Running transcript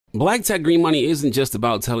Black Tech Green Money isn't just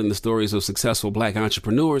about telling the stories of successful Black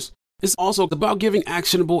entrepreneurs. It's also about giving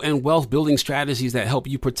actionable and wealth-building strategies that help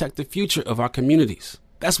you protect the future of our communities.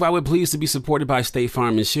 That's why we're pleased to be supported by State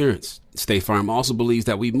Farm Insurance. State Farm also believes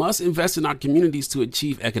that we must invest in our communities to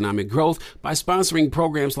achieve economic growth by sponsoring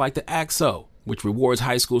programs like the ACT-SO, which rewards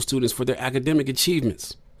high school students for their academic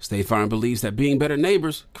achievements. State Farm believes that being better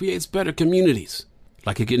neighbors creates better communities.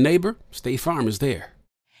 Like a good neighbor, State Farm is there.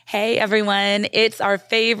 Hey everyone, it's our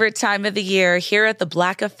favorite time of the year here at The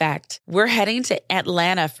Black Effect. We're heading to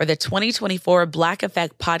Atlanta for the 2024 Black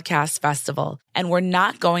Effect Podcast Festival, and we're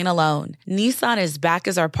not going alone. Nissan is back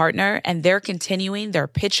as our partner, and they're continuing their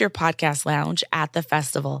Pitch Your Podcast Lounge at the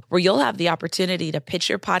festival, where you'll have the opportunity to pitch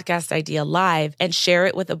your podcast idea live and share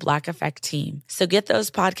it with the Black Effect team. So get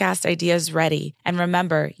those podcast ideas ready. And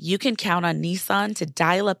remember, you can count on Nissan to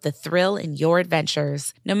dial up the thrill in your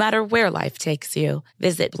adventures, no matter where life takes you.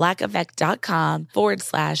 Visit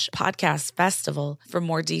blackeffect.com/podcast festival for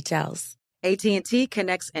more details. AT&T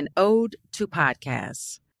connects an ode to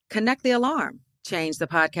podcasts. Connect the alarm. Change the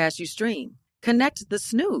podcast you stream. Connect the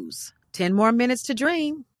snooze. 10 more minutes to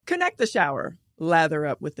dream. Connect the shower. Lather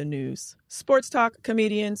up with the news. Sports talk,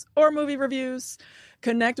 comedians, or movie reviews.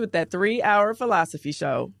 Connect with that 3-hour philosophy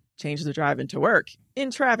show. Change the drive into work. In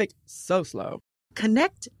traffic so slow.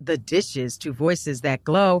 Connect the dishes to voices that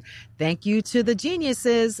glow. Thank you to the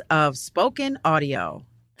geniuses of spoken audio.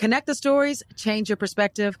 Connect the stories, change your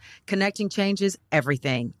perspective. Connecting changes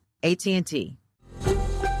everything. AT&T.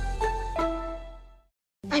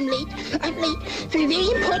 I'm late for a very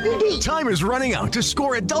important date. Time is running out to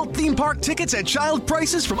score adult theme park tickets at child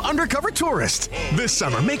prices from Undercover Tourist. This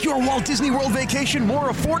summer, make your Walt Disney World vacation more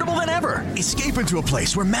affordable than ever. Escape into a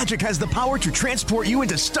place where magic has the power to transport you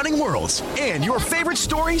into stunning worlds and your favorite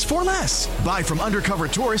stories for less. Buy from Undercover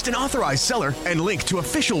Tourist, an authorized seller, and link to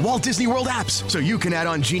official Walt Disney World apps so you can add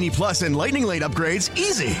on Genie Plus and Lightning Lane upgrades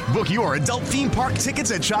easy. Book your adult theme park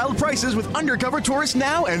tickets at child prices with Undercover Tourist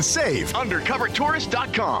now and save.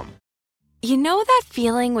 UndercoverTourist.com. You know that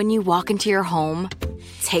feeling when you walk into your home,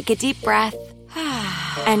 take a deep breath,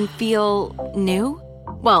 and feel new?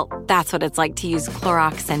 Well, that's what it's like to use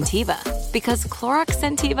Clorox Scentiva. Because Clorox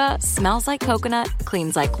Scentiva smells like coconut,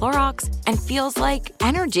 cleans like Clorox, and feels like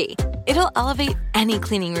energy. It'll elevate any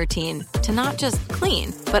cleaning routine to not just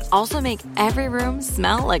clean, but also make every room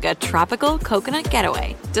smell like a tropical coconut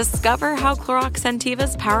getaway. Discover how Clorox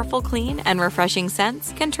Scentiva's powerful clean and refreshing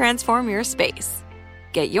scents can transform your space.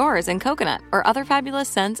 Get yours in coconut or other fabulous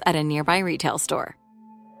scents at a nearby retail store.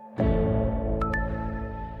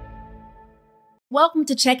 Welcome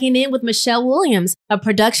to Checking In with Michelle Williams, a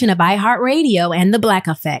production of iHeartRadio and The Black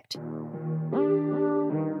Effect.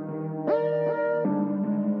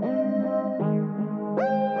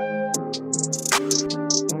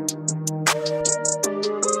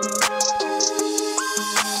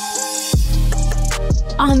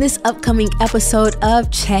 On this upcoming episode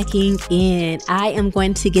of Checking In, I am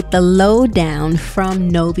going to get the lowdown from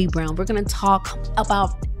Novi Brown. We're going to talk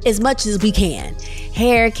about as much as we can.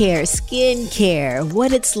 Hair care, skin care,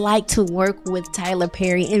 what it's like to work with Tyler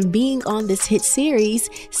Perry and being on this hit series,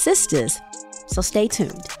 Sistas. So stay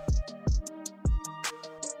tuned.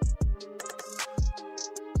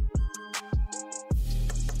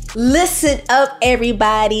 Listen up,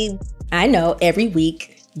 everybody. I know every week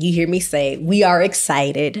you hear me say we are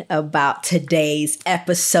excited about today's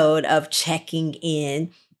episode of Checking In.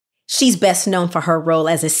 She's best known for her role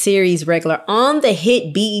as a series regular on the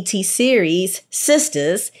hit BET series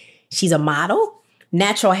Sistas. She's a model,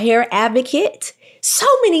 natural hair advocate, so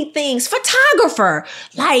many things, photographer.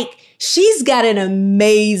 Like, she's got an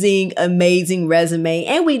amazing, amazing resume,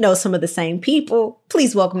 and we know some of the same people.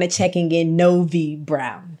 Please welcome to Checking In, Novi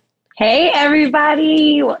Brown. Hey,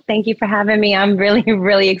 everybody. Well, thank you for having me. I'm really,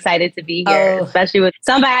 really excited to be here, especially with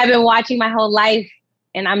somebody I've been watching my whole life.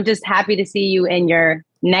 And I'm just happy to see you in your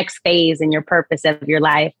next phase and your purpose of your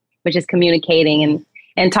life, which is communicating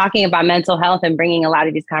and talking about mental health and bringing a lot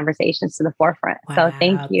of these conversations to the forefront. Wow. So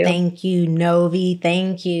thank you. Thank you, Novi.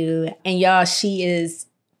 Thank you. And y'all,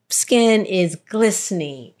 skin is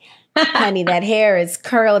glistening. Honey, that hair is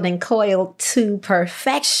curled and coiled to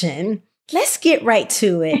perfection. Let's get right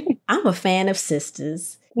to it. I'm a fan of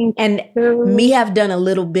Sistas. And me have done a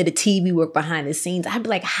little bit of TV work behind the scenes. I'd be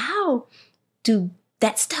like, how do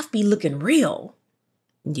that stuff be looking real?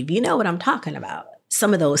 You know what I'm talking about.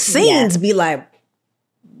 Some of those scenes be like,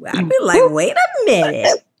 I'd be like, wait a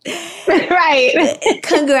minute. Right.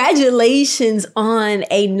 Congratulations on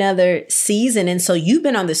another season. And so you've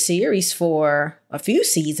been on the series for a few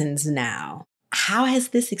seasons now. How has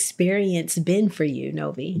this experience been for you,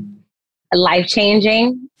 Novi?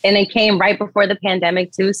 life-changing. And it came right before the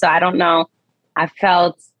pandemic too. So I don't know. I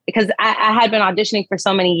felt, because I had been auditioning for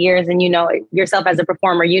so many years, and you know yourself as a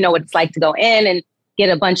performer, you know what it's like to go in and get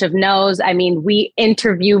a bunch of no's. I mean, we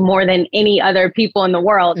interview more than any other people in the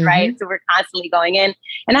world, right? So we're constantly going in,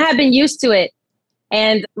 and I have been used to it.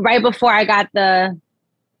 And right before I got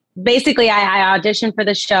basically I auditioned for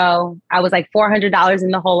the show. I was like $400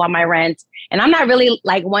 in the hole on my rent. And I'm not really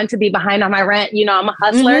like one to be behind on my rent. You know, I'm a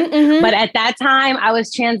hustler. But at that time, I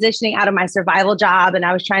was transitioning out of my survival job, and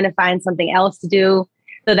I was trying to find something else to do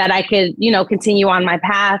so that I could, you know, continue on my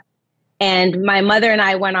path. And my mother and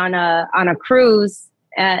I went on a cruise.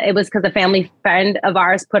 It was because a family friend of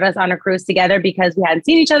ours put us on a cruise together because we hadn't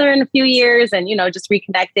seen each other in a few years, and, you know, just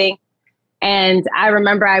reconnecting. And I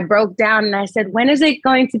remember I broke down and I said, when is it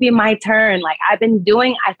going to be my turn? Like, I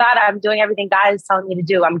thought I'm doing everything God is telling me to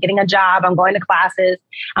do. I'm getting a job. I'm going to classes.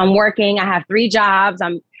 I'm working. I have 3 jobs.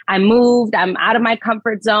 I moved. I'm out of my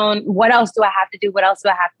comfort zone. What else do I have to do? What else do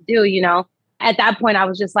I have to do? You know, at that point, I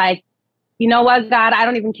was just like, you know what, God, I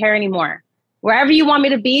don't even care anymore. Wherever you want me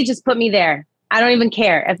to be, just put me there. I don't even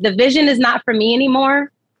care. If the vision is not for me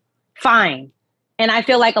anymore, fine. And I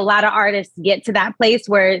feel like a lot of artists get to that place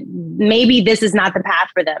where maybe this is not the path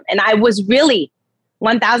for them. And I was really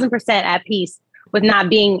 1000% at peace with not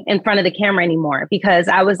being in front of the camera anymore, because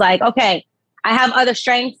I was like, okay, I have other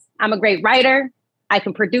strengths. I'm a great writer. I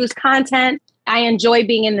can produce content. I enjoy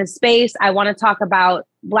being in this space. I want to talk about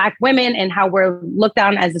Black women and how we're looked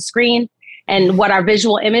down as a screen and what our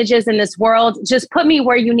visual image is in this world. Just put me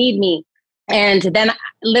where you need me. And then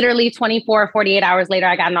literally 24 or 48 hours later,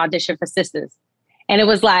 I got an audition for Sistas. And it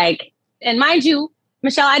was like, and mind you,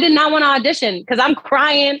 Michelle, I did not want to audition because I'm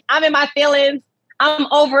crying. I'm in my feelings. I'm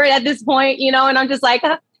over it at this point, you know, and I'm just like,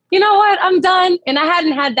 you know what? I'm done. And I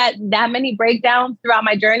hadn't had that many breakdowns throughout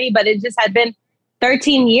my journey, but it just had been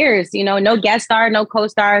 13 years, you know, no guest star, no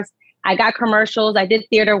co-stars. I got commercials. I did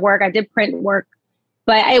theater work. I did print work,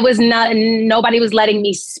 but it was nobody was letting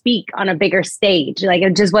me speak on a bigger stage. Like,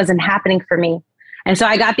 it just wasn't happening for me. And so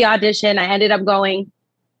I got the audition. I ended up going.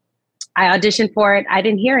 I auditioned for it. I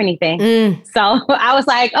didn't hear anything. So I was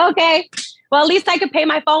like, okay, well, at least I could pay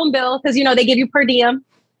my phone bill, because, you know, they give you per diem,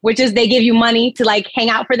 which is they give you money to like hang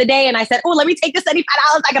out for the day. And I said, oh, let me take the $75.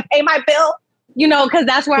 I can pay my bill, you know, because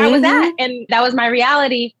that's where I was at. And that was my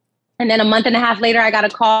reality. And then a month and a half later, I got a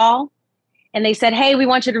call and they said, hey, we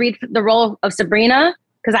want you to read the role of Sabrina,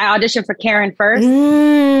 because I auditioned for Karen first.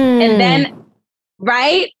 And then,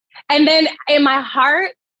 right? And then in my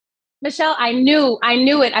heart, Michelle, I knew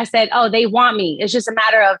it. I said, oh, they want me. It's just a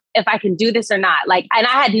matter of if I can do this or not. Like, and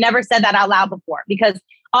I had never said that out loud before, because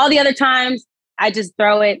all the other times I just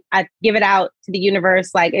throw it, I give it out to the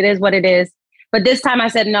universe. Like, it is what it is. But this time I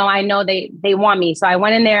said, no, I know they want me. So I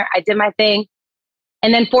went in there, I did my thing.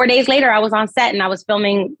 And then 4 days later, I was on set and I was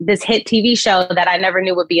filming this hit TV show that I never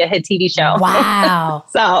knew would be a hit TV show. Wow.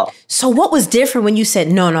 So what was different when you said,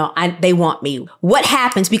 no, they want me? What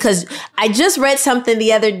happens? Because I just read something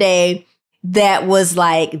the other day that was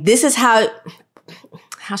like, this is how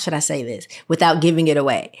should I say this without giving it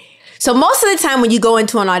away? So most of the time when you go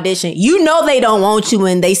into an audition, you know they don't want you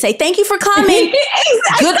and they say, thank you for coming.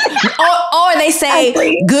 Good, or they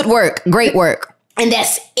say, good work, great work. And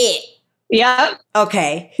that's it. Yeah.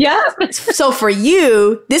 Okay. Yeah. So for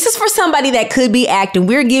you, this is for somebody that could be acting.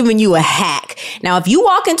 We're giving you a hack. Now, if you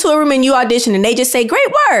walk into a room and you audition and they just say, great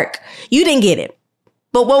work, you didn't get it.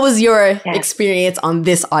 But what was your experience on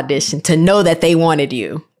this audition to know that they wanted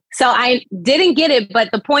you? So I didn't get it. But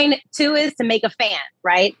the point too is to make a fan,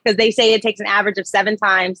 right? Because they say it takes an average of 7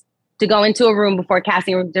 times to go into a room before a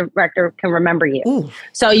casting director can remember you. Ooh.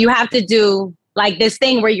 So you have to do like this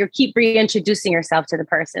thing where you keep reintroducing yourself to the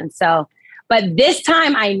person. So, but this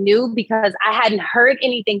time I knew because I hadn't heard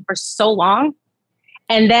anything for so long.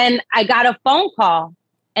 And then I got a phone call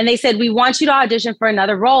and they said, we want you to audition for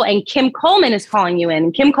another role. And Kim Coleman is calling you in.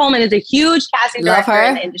 And Kim Coleman is a huge casting director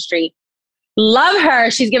in the industry. Love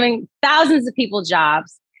her. She's giving thousands of people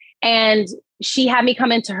jobs. And she had me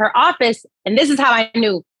come into her office. And this is how I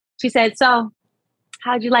knew. She said, so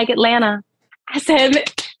how'd you like Atlanta? I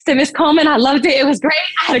said, Miss Coleman, I loved it. It was great.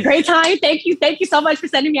 I had a great time. Thank you. Thank you so much for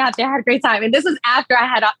sending me out there. I had a great time. And this was after I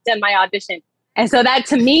had done my audition. And so that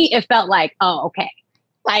to me, it felt like, oh, okay.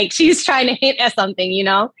 Like she's trying to hint at something, you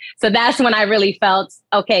know? So that's when I really felt,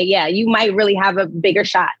 okay, yeah, you might really have a bigger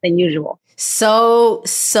shot than usual.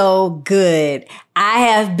 So good. I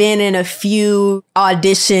have been in a few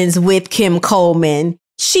auditions with Kim Coleman.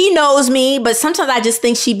 She knows me, but sometimes I just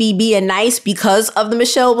think she be being nice because of the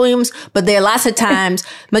Michelle Williams. But there are lots of times,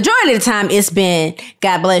 majority of the time, it's been,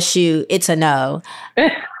 God bless you, it's a no.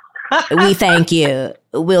 we thank you.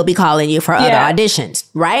 We'll be calling you for other auditions,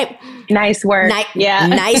 right? Nice work.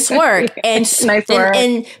 Nice work. And nice work.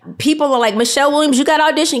 And people are like, Michelle Williams, you got to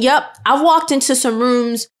audition. Yep. I've walked into some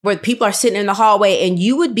rooms where people are sitting in the hallway and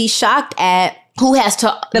you would be shocked at who has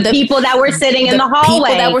to... The people that were sitting in the hallway.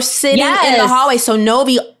 People that were sitting in the hallway. So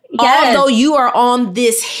Novi, although you are on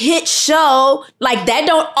this hit show, like that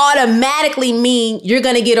don't automatically mean you're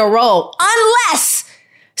going to get a role unless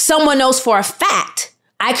someone knows for a fact,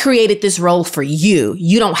 I created this role for you.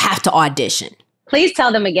 You don't have to audition. Please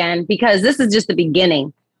tell them again, because this is just the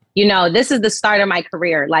beginning. You know, this is the start of my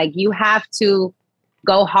career. Like, you have to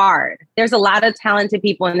go hard. There's a lot of talented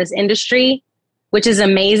people in this industry, which is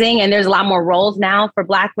amazing. And there's a lot more roles now for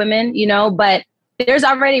Black women, you know, but there's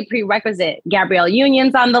already prerequisite. Gabrielle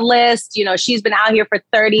Union's on the list. You know, she's been out here for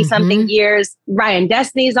 30 something years. Ryan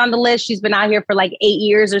Destiny's on the list. She's been out here for like 8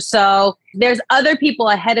 years or so. There's other people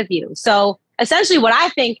ahead of you. So essentially what I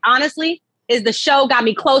think, honestly, is the show got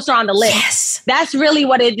me closer on the list. Yes. That's really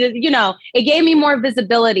what it did. You know, it gave me more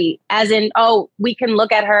visibility, as in, oh, we can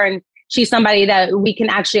look at her and she's somebody that we can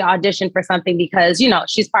actually audition for something because, you know,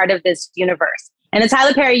 she's part of this universe. And the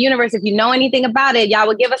Tyler Perry universe, if you know anything about it, y'all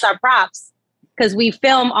would give us our props, because we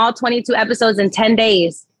film all 22 episodes in 10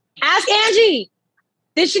 days. Ask Angie.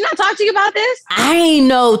 Did she not talk to you about this? I ain't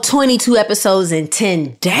know 22 episodes in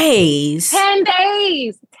 10 days. 10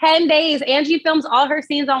 days. 10 days. Angie films all her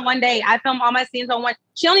scenes on one day. I film all my scenes on one.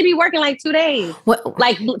 She only be working like 2 days. What?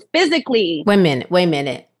 Like physically. Wait a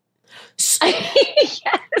minute. Yes.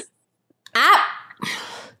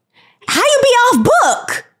 How you be off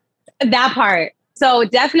book? That part. So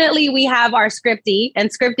definitely we have our scripty, and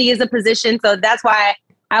scripty is a position. So that's why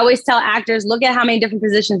I always tell actors, look at how many different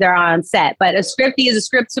positions there are on set. But a scripty is a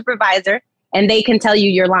script supervisor, and they can tell you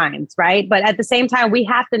your lines, right? But at the same time, we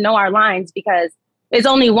have to know our lines because it's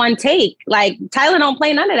only one take. Like, Tyler don't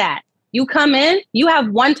play none of that. You come in, you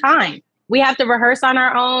have one time. We have to rehearse on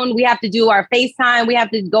our own. We have to do our FaceTime. We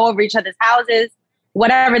have to go over each other's houses,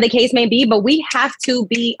 whatever the case may be. But we have to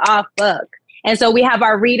be off book. And so we have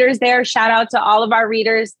our readers there. Shout out to all of our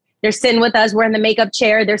readers. They're sitting with us. We're in the makeup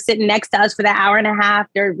chair. They're sitting next to us for that hour and a half.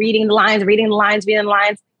 They're reading the lines.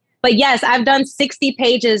 But yes, I've done 60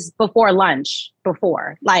 pages before lunch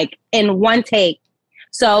before, like in one take.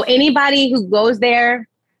 So anybody who goes there,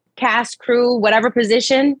 cast, crew, whatever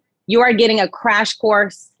position, you are getting a crash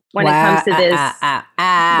course when it comes to this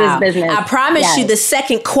business. I promise you the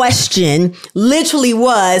second question literally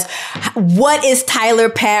was, what is Tyler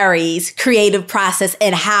Perry's creative process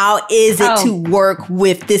and how is it to work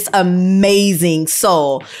with this amazing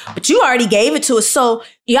soul? But you already gave it to us. So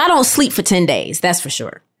y'all don't sleep for 10 days. That's for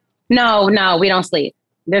sure. No, we don't sleep.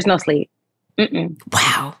 There's no sleep. Mm-mm.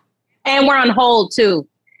 Wow. And we're on hold too,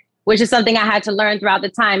 which is something I had to learn throughout the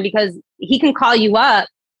time, because he can call you up,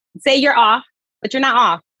 say you're off, but you're not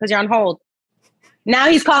off because you're on hold. Now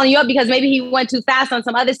he's calling you up because maybe he went too fast on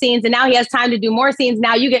some other scenes and now he has time to do more scenes.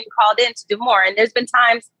 Now you're getting called in to do more. And there's been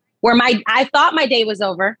times where I thought my day was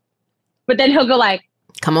over, but then he'll go like,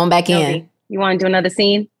 come on back in. You want to do another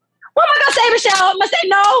scene? What am I going to say, Michelle? I'm going to say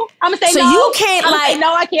no. I'm going to say no. So you can't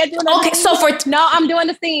no, I can't do another scene. No, I'm doing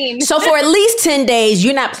the scene. So for at least 10 days,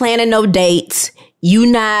 you're not planning no dates. You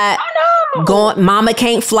not going, mama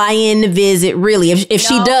can't fly in to visit, really. If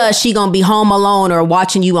she does, she gonna be home alone or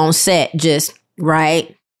watching you on set, just,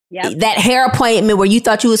 right? Yep. That hair appointment where you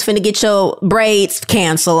thought you was finna get your braids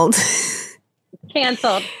canceled.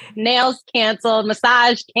 Canceled. Nails canceled.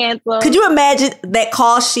 Massage canceled. Could you imagine that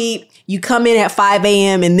call sheet? You come in at 5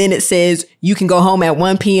 a.m. and then it says you can go home at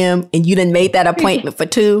 1 p.m. and you done made that appointment for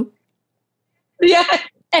 2? Yeah.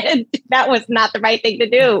 And that was not the right thing to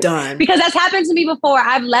do. Done. Because that's happened to me before.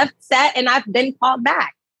 I've left set and I've been called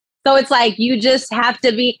back. So it's like, you just have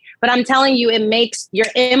to be, but I'm telling you, it makes your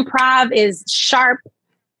improv is sharp.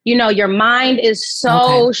 You know, your mind is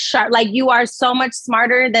so sharp. Like, you are so much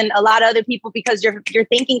smarter than a lot of other people because you're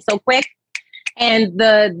thinking so quick. And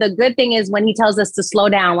the good thing is when he tells us to slow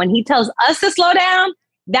down, when he tells us to slow down,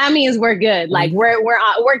 that means we're good. Like we're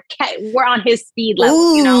on his speed level,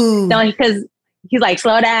 Ooh. You know, so because he's like,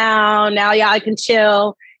 slow down. Now y'all can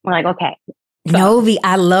chill. We're like, okay. So. Novi,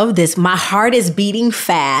 I love this. My heart is beating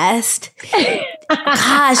fast.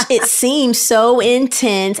 Gosh, it seems so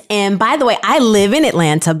intense. And by the way, I live in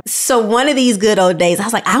Atlanta. So one of these good old days, I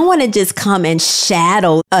was like, I want to just come and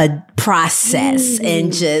shadow a process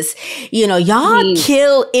and just, you know, y'all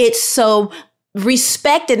kill it. So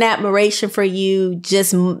respect and admiration for you,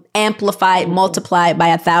 just amplified, multiplied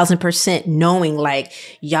by 1,000%, knowing like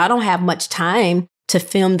y'all don't have much time to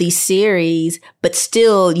film these series, but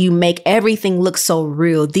still you make everything look so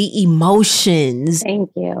real. The emotions.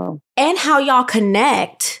 Thank you. And how y'all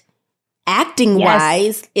connect acting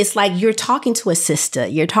wise, it's like you're talking to a sister.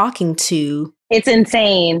 You're talking to... It's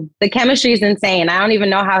insane. The chemistry is insane. I don't even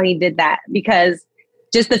know how he did that, because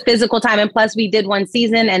just the physical time. And plus we did one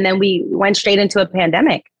season and then we went straight into a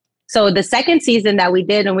pandemic. So the second season that we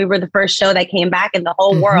did, and we were the first show that came back in the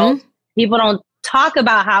whole world, people don't talk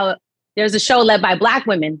about how there's a show led by Black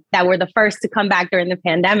women that were the first to come back during the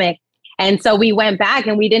pandemic. And so we went back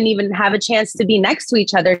and we didn't even have a chance to be next to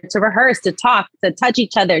each other, to rehearse, to talk, to touch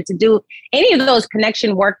each other, to do any of those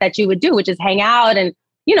connection work that you would do, which is hang out and,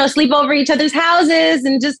 you know, sleep over each other's houses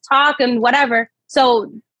and just talk and whatever.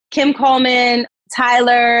 So Kim Coleman,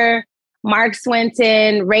 Tyler, Mark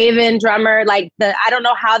Swinton, Raven, drummer, I don't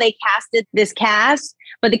know how they casted this cast,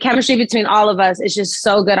 but the chemistry between all of us is just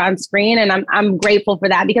so good on screen. And I'm grateful for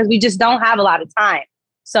that, because we just don't have a lot of time.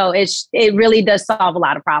 So it really does solve a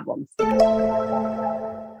lot of problems.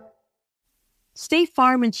 State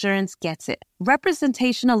Farm Insurance gets it.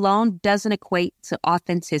 Representation alone doesn't equate to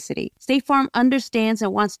authenticity. State Farm understands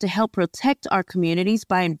and wants to help protect our communities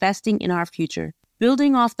by investing in our future,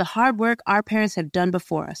 building off the hard work our parents have done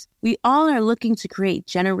before us. We all are looking to create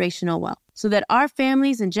generational wealth so that our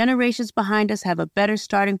families and generations behind us have a better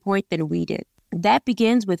starting point than we did. That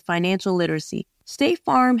begins with financial literacy. State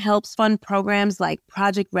Farm helps fund programs like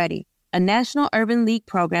Project Ready, a National Urban League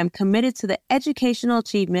program committed to the educational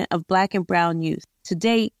achievement of Black and Brown youth. To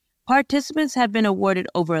date, participants have been awarded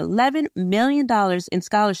over $11 million in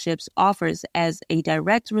scholarships offers as a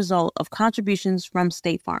direct result of contributions from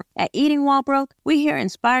State Farm. At Eating While Broke, we hear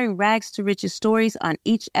inspiring rags to riches stories on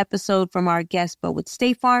each episode from our guests, but with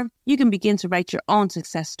State Farm, you can begin to write your own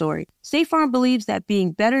success story. State Farm believes that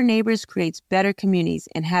being better neighbors creates better communities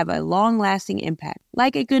and have a long-lasting impact.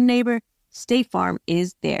 Like a good neighbor, State Farm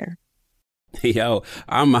is there. Yo,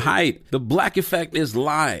 I'm hyped. The Black Effect is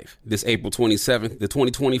live. This April 27th, the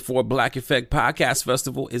 2024 Black Effect Podcast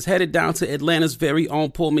Festival is headed down to Atlanta's very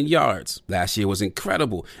own Pullman Yards. Last year was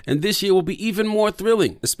incredible, and this year will be even more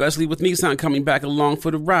thrilling, especially with Nissan coming back along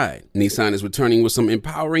for the ride. Nissan is returning with some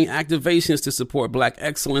empowering activations to support Black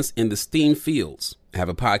excellence in the STEAM fields. Have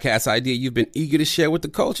a podcast idea you've been eager to share with the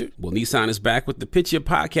culture? Well, Nissan is back with the Pitch Your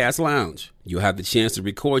Podcast Lounge. You'll have the chance to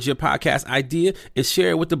record your podcast idea and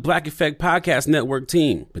share it with the Black Effect Podcast Network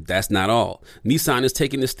team. But that's not all. Nissan is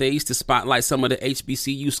taking the stage to spotlight some of the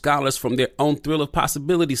HBCU scholars from their own Thrill of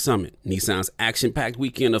Possibility Summit, Nissan's action-packed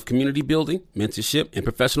weekend of community building, mentorship, and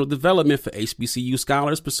professional development for HBCU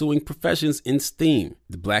scholars pursuing professions in STEAM.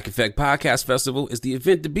 The Black Effect Podcast Festival is the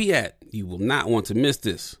event to be at. You will not want to miss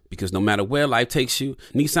this, because no matter where life takes you,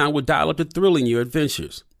 Nissan will dial up the thrill in your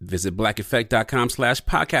adventures. Visit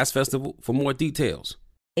blackeffect.com/podcast festival for more details.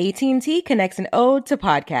 AT&T connects an ode to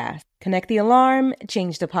podcast. Connect the alarm,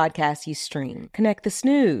 change the podcast you stream. Connect the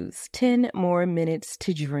snooze, 10 more minutes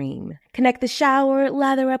to dream. Connect the shower,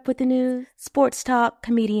 lather up with the news, sports talk,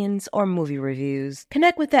 comedians, or movie reviews.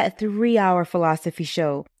 Connect with that 3-hour philosophy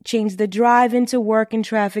show. Change the drive into work and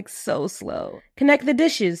traffic so slow. Connect the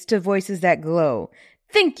dishes to voices that glow.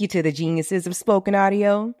 Thank you to the geniuses of spoken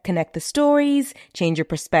audio. Connect the stories, change your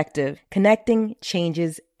perspective. Connecting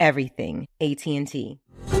changes everything. AT&T.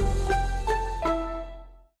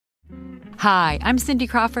 Hi, I'm Cindy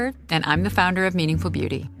Crawford, and I'm the founder of Meaningful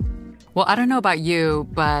Beauty. Well, I don't know about you,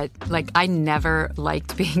 but I never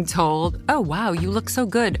liked being told, oh, wow, you look so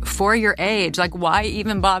good for your age. Why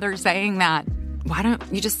even bother saying that? Why don't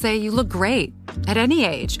you just say you look great at any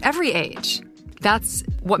age, every age? That's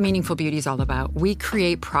what Meaningful Beauty is all about. We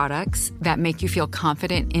create products that make you feel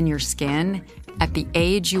confident in your skin at the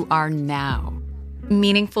age you are now.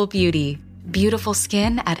 Meaningful Beauty. Beautiful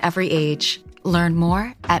skin at every age. Learn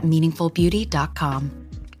more at meaningfulbeauty.com.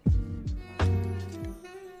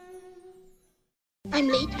 I'm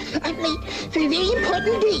late for a very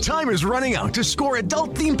important date. Time is running out to score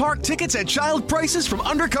adult theme park tickets at child prices from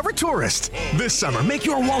Undercover Tourist. This summer, make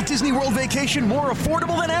your Walt Disney World vacation more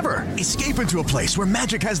affordable than ever. Escape into a place where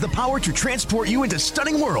magic has the power to transport you into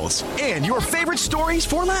stunning worlds and your favorite stories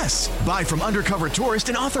for less. Buy from Undercover Tourist,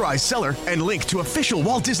 an authorized seller, and link to official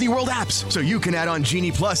Walt Disney World apps so you can add on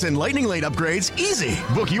Genie Plus and Lightning Lane upgrades easy.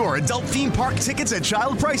 Book your adult theme park tickets at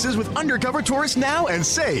child prices with Undercover Tourist now and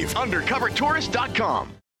save. UndercoverTourist.com.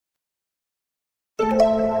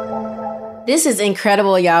 This is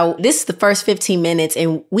incredible, y'all. This is the first 15 minutes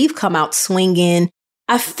and we've come out swinging.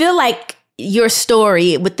 I feel like your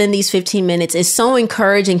story within these 15 minutes is so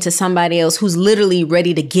encouraging to somebody else who's literally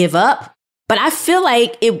ready to give up. But I feel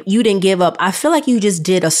like you didn't give up. I feel like you just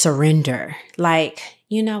did a surrender.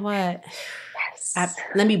 You know what? Yes.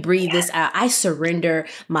 Let me breathe this out. I surrender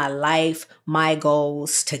my life, my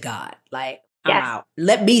goals to God. Yes.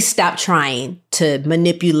 Let me stop trying to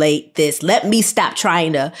manipulate this. Let me stop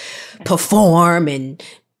trying to perform and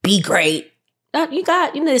be great.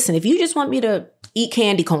 Listen, if you just want me to eat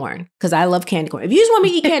candy corn, because I love candy corn. If you just want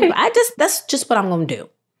me to eat candy corn, that's just what I'm going to do.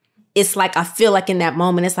 It's like, I feel like in that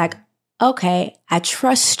moment, it's like, okay, I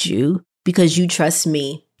trust you because you trust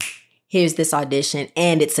me. Here's this audition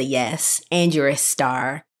and it's a yes. And you're a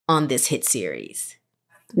star on this hit series.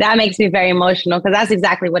 That makes me very emotional because that's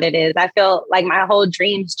exactly what it is. I feel like my whole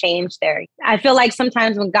dreams changed there. I feel like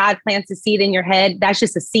sometimes when God plants a seed in your head, that's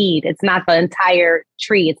just a seed. It's not the entire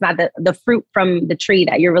tree. It's not the fruit from the tree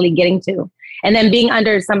that you're really getting to. And then being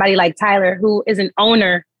under somebody like Tyler, who is an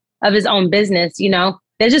owner of his own business, you know,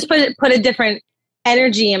 they just put a different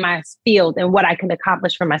energy in my field and what I can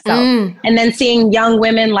accomplish for myself. And then seeing young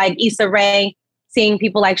women like Issa Rae, seeing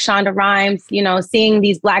people like Shonda Rhimes, you know, seeing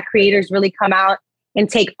these Black creators really come out and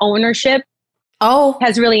take ownership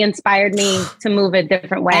has really inspired me to move a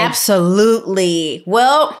different way. Absolutely.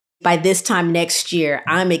 Well, by this time next year,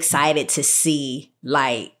 I'm excited to see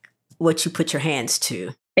like what you put your hands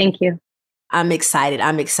to. Thank you. I'm excited.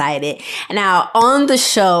 Now on the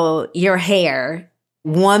show, your hair,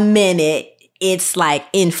 1 minute, it's like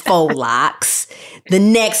in faux locks. The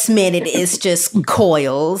next minute is just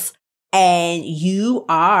coils. And you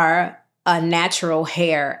are a natural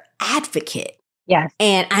hair advocate. Yes.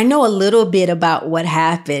 And I know a little bit about what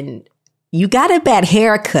happened. You got a bad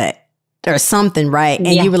haircut or something, right? And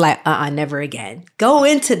you were like, never again. Go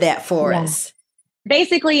into that for us.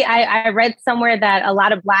 Basically, I read somewhere that a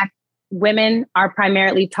lot of Black women are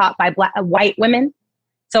primarily taught by white women.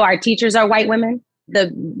 So our teachers are white women.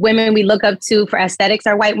 The women we look up to for aesthetics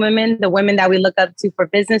are white women. The women that we look up to for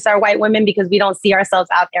business are white women because we don't see ourselves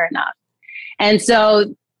out there enough. And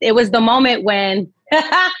so it was the moment when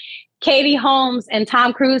Katie Holmes and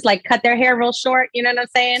Tom Cruise like cut their hair real short. You know what I'm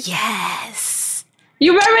saying? Yes.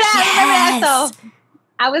 You remember that? Yes. Remember that? So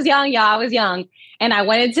I was young, y'all. I was young. And I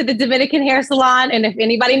went into the Dominican hair salon. And if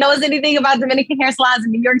anybody knows anything about Dominican hair salons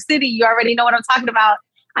in New York City, you already know what I'm talking about.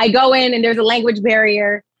 I go in and there's a language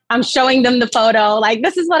barrier. I'm showing them the photo. Like,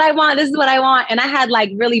 this is what I want. This is what I want. And I had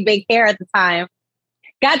like really big hair at the time.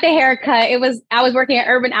 Got the haircut. I was working at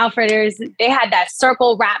Urban Outfitters. They had that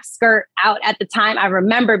circle wrap skirt out at the time. I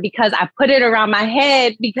remember because I put it around my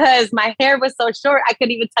head because my hair was so short. I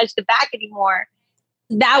couldn't even touch the back anymore.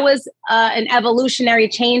 That was an evolutionary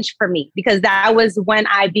change for me because that was when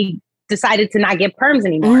I decided to not get perms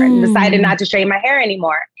anymore and decided not to straighten my hair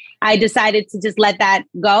anymore. I decided to just let that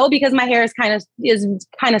go because my hair is kind of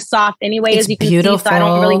soft anyway, as you can see. So I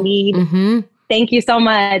don't really need. Thank you so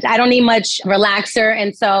much. I don't need much relaxer.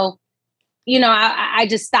 And so, you know, I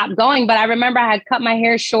just stopped going. But I remember I had cut my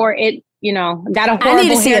hair short. It, you know, got a horrible haircut. I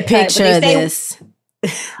need to see a picture of this.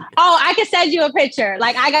 Oh, I can send you a picture.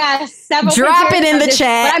 Like I got several Drop it in the this,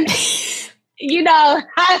 chat. You know,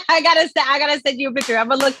 I gotta send you a picture. I'm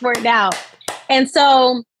gonna look for it now. And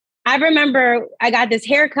so I remember I got this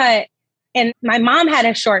haircut and my mom had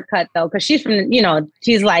a shortcut though, because she's from, you know,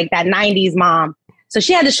 she's like that 90s mom. So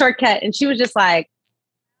she had the shortcut and she was just like,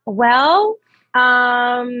 well,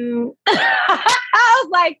 I was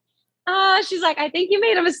like, she's like, I think you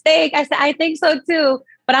made a mistake. I said, I think so too,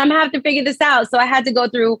 but I'm gonna have to figure this out. So I had to go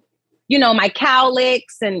through, you know, my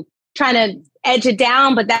cowlicks and trying to edge it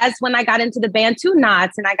down. But that's when I got into the Bantu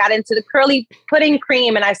knots and I got into the curly pudding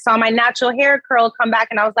cream and I saw my natural hair curl come back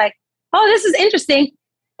and I was like, oh, this is interesting.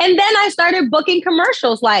 And then I started booking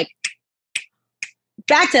commercials like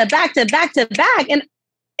back to back to back to back. And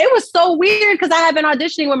it was so weird because I had been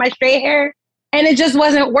auditioning with my straight hair and it just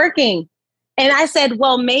wasn't working. And I said,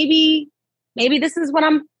 well, maybe this is what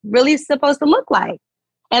I'm really supposed to look like.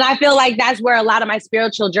 And I feel like that's where a lot of my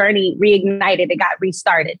spiritual journey reignited. It got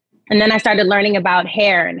restarted. And then I started learning about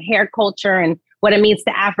hair and hair culture and what it means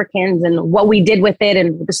to Africans and what we did with it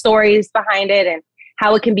and the stories behind it and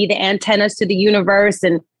how it can be the antennas to the universe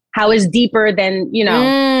and how it's deeper than, you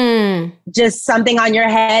know, just something on your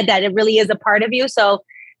head, that it really is a part of you. So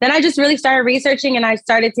then I just really started researching and I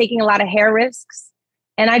started taking a lot of hair risks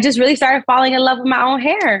and I just really started falling in love with my own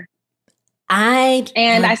hair. I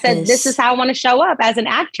said, this is how I want to show up as an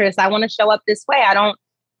actress. I want to show up this way. I don't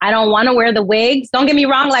want to wear the wigs. Don't get me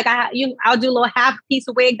wrong. Like I'll do a little half piece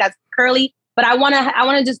of wig that's curly, but I want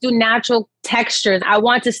to just do natural textures. I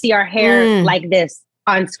want to see our hair like this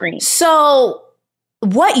on screen. So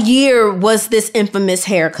what year was this infamous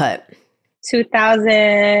haircut?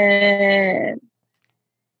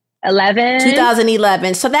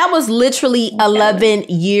 2011. So that was literally 11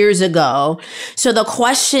 years ago. So the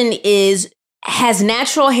question is, has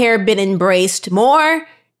natural hair been embraced more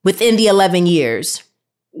within the 11 years?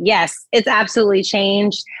 Yes, it's absolutely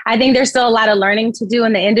changed. I think there's still a lot of learning to do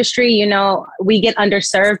in the industry. You know, we get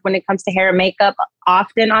underserved when it comes to hair and makeup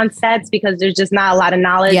often on sets because there's just not a lot of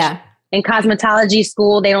knowledge. Yeah. In cosmetology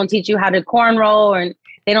school, they don't teach you how to cornrow, and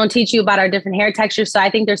they don't teach you about our different hair textures. So I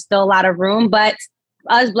think there's still a lot of room. But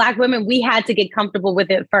us Black women, we had to get comfortable with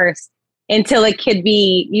it first until it could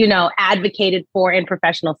be, you know, advocated for in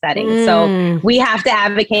professional settings. So we have to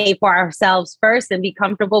advocate for ourselves first and be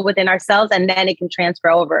comfortable within ourselves, and then it can transfer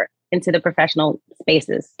over into the professional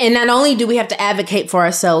spaces. And not only do we have to advocate for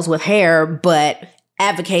ourselves with hair, but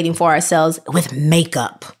advocating for ourselves with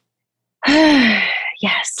makeup.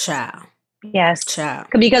 Yes. Child. Yes. Child.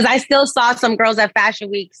 Because I still saw some girls at Fashion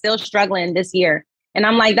Week still struggling this year. And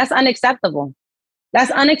I'm like, that's unacceptable. That's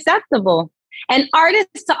unacceptable. And artist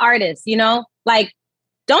to artist, you know, like,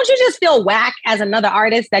 don't you just feel whack as another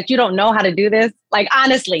artist that you don't know how to do this? Like,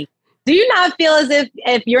 honestly, do you not feel as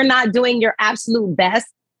if you're not doing your absolute best,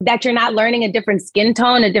 that you're not learning a different skin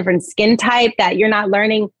tone, a different skin type, that you're not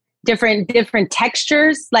learning different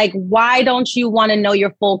textures? Like, why don't you want to know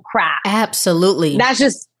your full craft? Absolutely. That's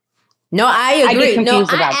just... No, I agree.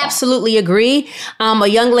 I absolutely agree. A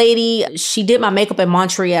young lady, she did my makeup in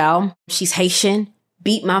Montreal. She's Haitian,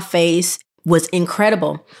 beat my face, was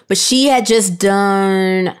incredible. But she had just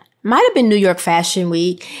done, might have been New York Fashion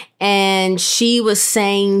Week. And she was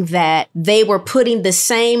saying that they were putting the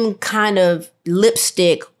same kind of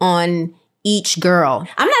lipstick on each girl.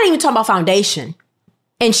 I'm not even talking about foundation.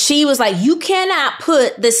 And she was like, you cannot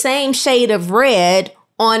put the same shade of red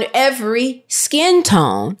on every skin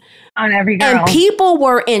tone. On every girl. And people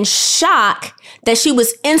were in shock that she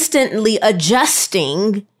was instantly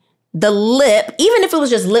adjusting the lip, even if it was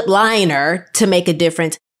just lip liner to make a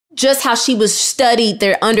difference. Just how she was studied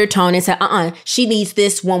their undertone and said, she needs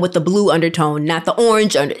this one with the blue undertone, not the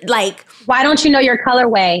orange like. Why don't you know your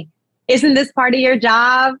colorway? Isn't this part of your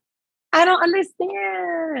job? I don't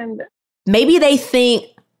understand. Maybe they think,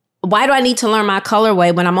 why do I need to learn my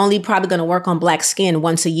colorway when I'm only probably going to work on Black skin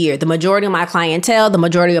once a year? The majority of my clientele, the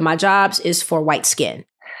majority of my jobs is for white skin.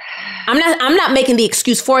 I'm not making the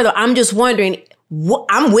excuse for it, though. I'm just wondering,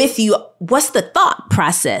 I'm with you. What's the thought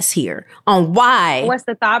process here on why? What's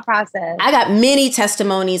the thought process? I got many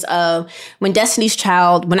testimonies of when Destiny's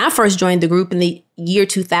Child, when I first joined the group in the year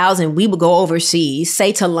 2000, we would go overseas,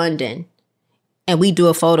 say to London, and we do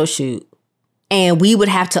a photo shoot. And we would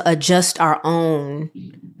have to adjust our own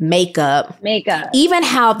makeup. Even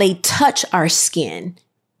how they touch our skin.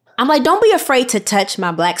 I'm like, don't be afraid to touch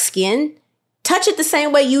my Black skin. Touch it the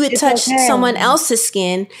same way you would touch someone else's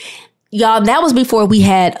skin. Y'all, that was before we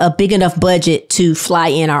had a big enough budget to fly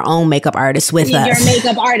in our own makeup artists with us. Your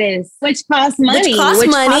makeup artists, which costs money. Which costs a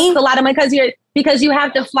lot of money because you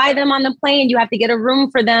have to fly them on the plane. You have to get a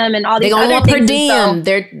room for them and all these other things. They want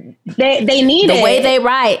per diem. They need it. The way they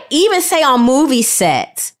write. Even say on movie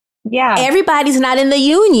sets. Yeah. Everybody's not in the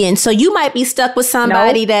union. So you might be stuck with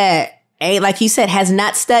somebody that, like you said, has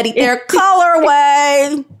not studied their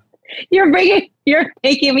colorway. You're making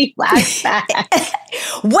me flashback.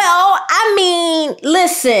 Well, I mean,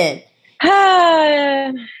 listen.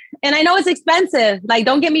 And I know it's expensive. Like,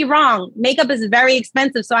 don't get me wrong. Makeup is very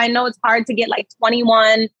expensive. So I know it's hard to get like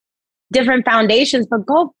 21 different foundations, but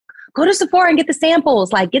go to Sephora and get the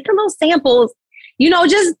samples. Like, get the little samples. You know,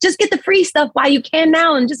 just get the free stuff while you can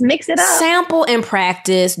now and just mix it up. Sample and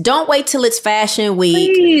practice. Don't wait till it's Fashion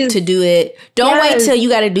Week to do it. Don't wait till you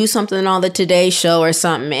got to do something on the Today Show or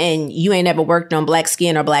something and you ain't ever worked on Black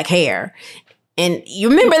skin or Black hair. And you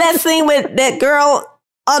remember that scene with that girl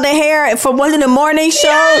on the hair from one of the morning shows?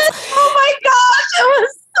 Yes. Oh my gosh, it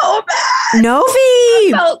was so bad.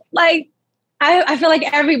 Novi. I felt like, I feel like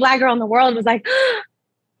every Black girl in the world was like,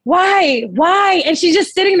 why? And she's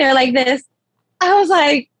just sitting there like this. I was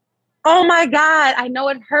like, oh my God, I know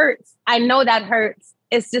it hurts. I know that hurts.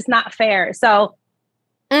 It's just not fair. So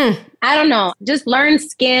I don't know. Just learn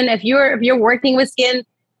skin. If you're working with skin,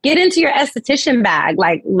 get into your esthetician bag.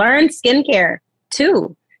 Like, learn skincare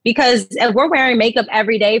too. Because if we're wearing makeup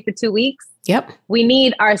every day for 2 weeks, we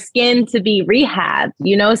need our skin to be rehabbed,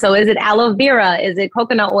 you know? So is it aloe vera? Is it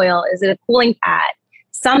coconut oil? Is it a cooling pad?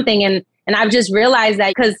 Something. And I've just realized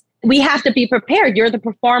that because we have to be prepared. You're the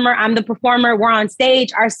performer. I'm the performer. We're on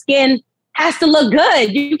stage. Our skin has to look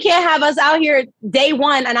good. You can't have us out here day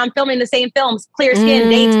one and I'm filming the same films, clear skin,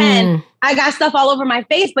 day 10. I got stuff all over my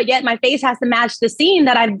face, but yet my face has to match the scene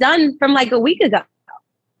that I've done from like a week ago.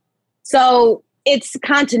 So it's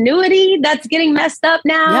continuity that's getting messed up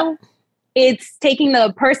now. It's taking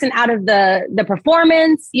the person out of the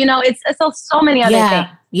performance. You know, it's so many other things.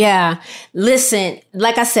 Yeah. Listen,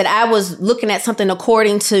 like I said, I was looking at something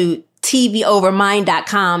according to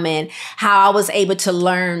TVOvermind.com and how I was able to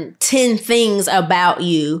learn 10 things about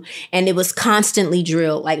you. And it was constantly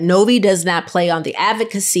drilled. Like, Novi does not play on the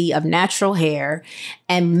advocacy of natural hair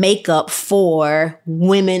and makeup for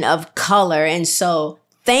women of color. And so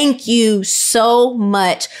thank you so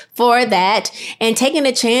much for that and taking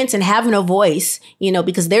a chance and having a voice,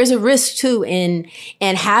 because there's a risk too in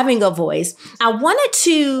having a voice. I wanted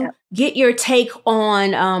to get your take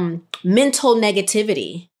on mental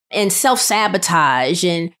negativity and self-sabotage.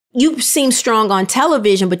 And you seem strong on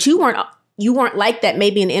television, but you weren't like that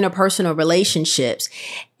maybe in interpersonal relationships.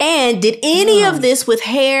 And did any of this with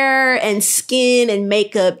hair and skin and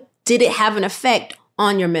makeup, did it have an effect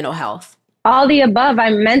on your mental health? All the above.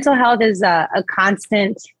 Mental health is a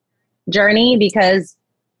constant journey because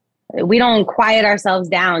we don't quiet ourselves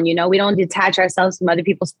down. We don't detach ourselves from other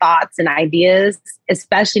people's thoughts and ideas,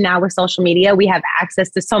 especially now with social media. We have access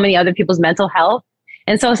to so many other people's mental health.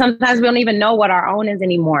 And so sometimes we don't even know what our own is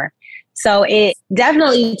anymore. So it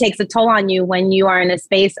definitely takes a toll on you when you are in a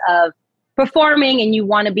space of performing and you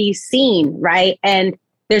want to be seen, right? And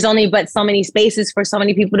there's only but so many spaces for so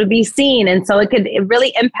many people to be seen. And so it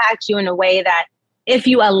really impact you in a way that if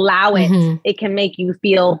you allow it, it can make you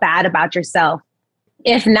feel bad about yourself.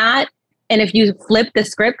 If not, and if you flip the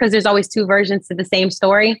script, because there's always two versions to the same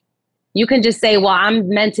story, you can just say, well, I'm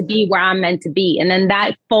meant to be where I'm meant to be. And then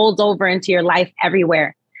that folds over into your life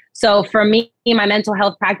everywhere. So for me, my mental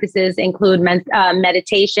health practices include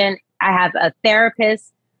meditation. I have a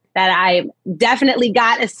therapist that I definitely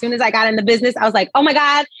got as soon as I got in the business. I was like, oh my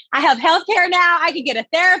God, I have healthcare now. I can get a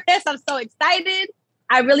therapist. I'm so excited.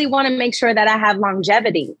 I really want to make sure that I have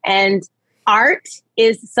longevity. And art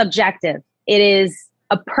is subjective. It is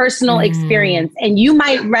a personal experience. And you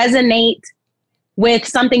might resonate with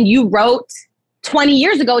something you wrote 20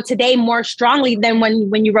 years ago today more strongly than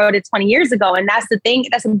when you wrote it 20 years ago. And that's the thing.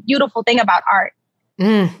 That's a beautiful thing about art.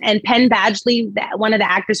 And Penn Badgley, one of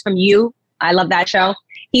the actors from You, I love that show.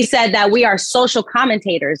 He said that we are social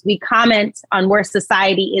commentators. We comment on where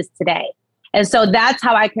society is today. And so that's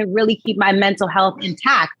how I can really keep my mental health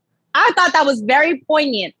intact. I thought that was very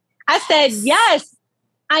poignant. I said, yes,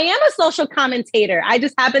 I am a social commentator. I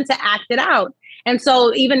just happen to act it out. And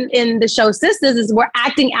so even in the show Sisters, we're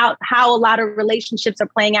acting out how a lot of relationships are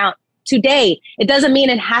playing out today. It doesn't mean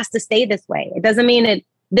it has to stay this way. It doesn't mean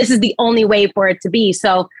this is the only way for it to be.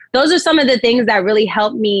 So those are some of the things that really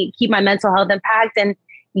help me keep my mental health intact. And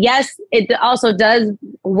yes, it also does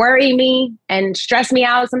worry me and stress me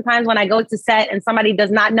out sometimes when I go to set and somebody does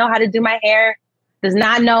not know how to do my hair, does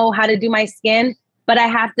not know how to do my skin. But I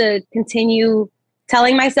have to continue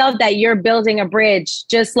telling myself that you're building a bridge,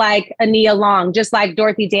 just like Ania Long, just like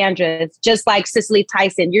Dorothy Dandridge, just like Cicely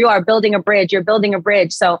Tyson. You are building a bridge. You're building a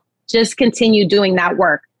bridge. So just continue doing that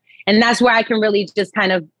work. And that's where I can really just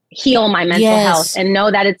kind of heal my mental health and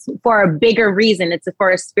know that it's for a bigger reason. It's for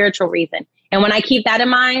a spiritual reason. And when I keep that in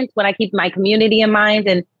mind, when I keep my community in mind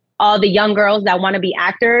and all the young girls that want to be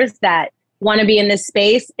actors, that want to be in this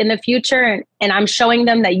space in the future, and I'm showing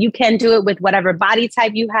them that you can do it with whatever body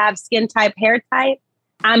type you have, skin type, hair type,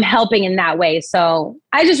 I'm helping in that way. So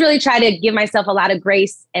I just really try to give myself a lot of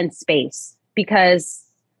grace and space because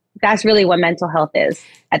that's really what mental health is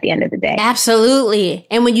at the end of the day. Absolutely.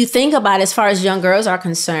 And when you think about it, as far as young girls are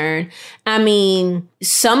concerned, I mean,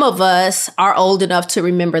 some of us are old enough to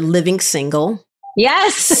remember living single.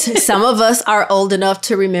 Yes. Some of us are old enough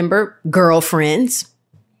to remember girlfriends.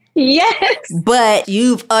 Yes. But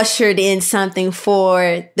you've ushered in something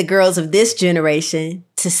for the girls of this generation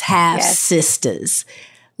to have sisters.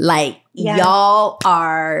 Like, y'all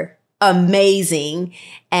are amazing,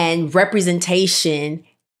 and representation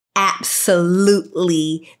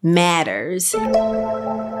absolutely matters.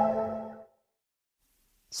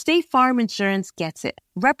 State Farm Insurance gets it.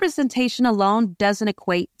 Representation alone doesn't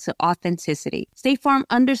equate to authenticity. State Farm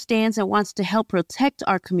understands and wants to help protect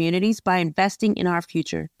our communities by investing in our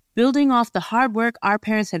future, building off the hard work our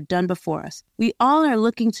parents have done before us. We all are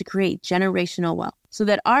looking to create generational wealth so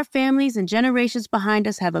that our families and generations behind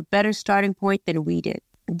us have a better starting point than we did.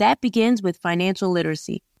 That begins with financial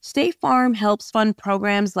literacy. State Farm helps fund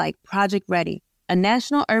programs like Project Ready, a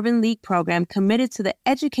National Urban League program committed to the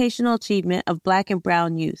educational achievement of Black and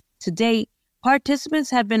Brown youth. To date,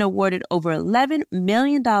 participants have been awarded over $11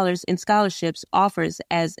 million in scholarships offers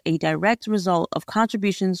as a direct result of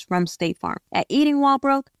contributions from State Farm. At Eating While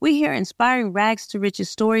Broke, we hear inspiring rags to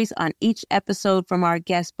riches stories on each episode from our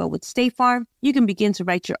guests, but with State Farm, you can begin to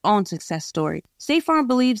write your own success story. State Farm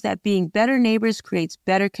believes that being better neighbors creates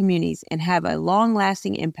better communities and have a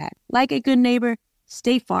long-lasting impact. Like a good neighbor,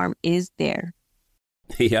 State Farm is there.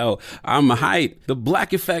 Yo, I'm hyped. The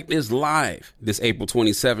Black Effect is live. This April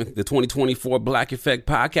 27th, the 2024 Black Effect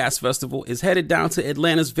Podcast Festival is headed down to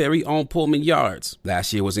Atlanta's very own Pullman Yards.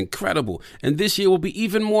 Last year was incredible, and this year will be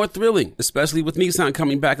even more thrilling, especially with Nissan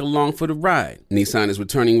coming back along for the ride. Nissan is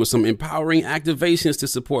returning with some empowering activations to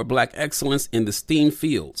support Black excellence in the STEAM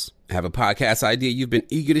fields. Have a podcast idea you've been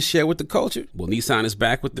eager to share with the culture? Well, Nissan is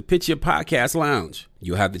back with the Pitch Your Podcast Lounge.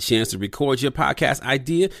 You'll have the chance to record your podcast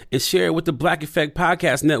idea and share it with the Black Effect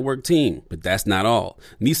Podcast Network team. But that's not all.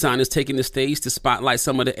 Nissan is taking the stage to spotlight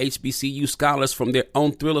some of the HBCU scholars from their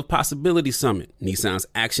own Thrill of Possibility Summit, Nissan's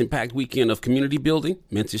action-packed weekend of community building,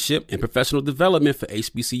 mentorship, and professional development for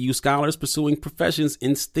HBCU scholars pursuing professions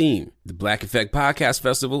in STEAM. The Black Effect Podcast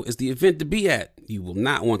Festival is the event to be at. You will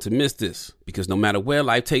not want to miss this, because no matter where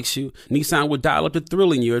life takes you, Nissan will dial up the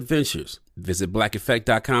thrill in your adventures. Visit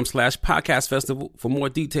blackeffect.com/podcast festival for more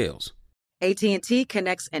details. AT&T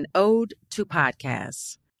connects an ode to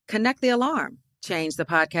podcasts. Connect the alarm. Change the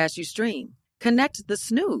podcast you stream. Connect the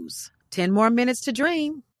snooze. 10 more minutes to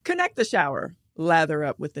dream. Connect the shower. Lather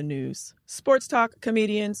up with the news, sports talk,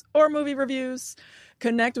 comedians, or movie reviews.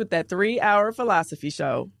 Connect with that 3-hour philosophy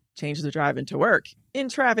show. Change the drive into work in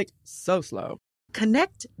traffic so slow.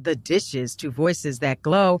 Connect the dishes to voices that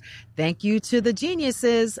glow. Thank you to the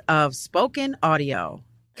geniuses of spoken audio.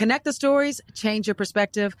 Connect the stories, change your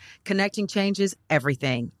perspective. Connecting changes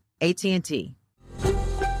everything. AT&T.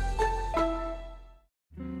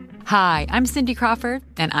 Hi, I'm Cindy Crawford,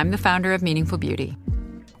 and I'm the founder of Meaningful Beauty.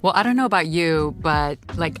 Well, I don't know about you, but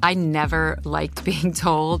I never liked being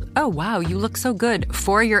told, oh, wow, you look so good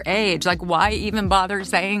for your age. Why even bother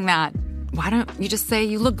saying that? Why don't you just say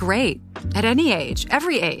you look great at any age,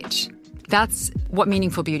 every age? That's what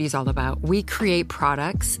Meaningful Beauty is all about. We create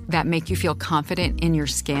products that make you feel confident in your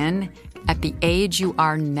skin at the age you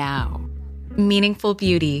are now. Meaningful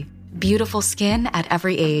Beauty. Beautiful skin at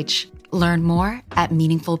every age. Learn more at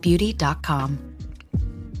meaningfulbeauty.com.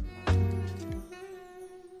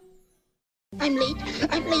 I'm late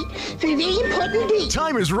for a very important date.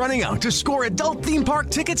 Time is running out to score adult theme park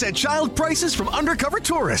tickets at child prices from Undercover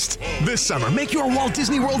Tourist. This summer, make your Walt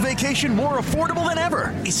Disney World vacation more affordable than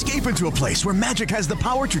ever. Escape into a place where magic has the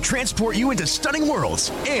power to transport you into stunning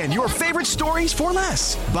worlds and your favorite stories for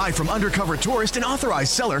less. Buy from Undercover Tourist, an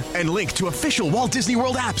authorized seller, and link to official Walt Disney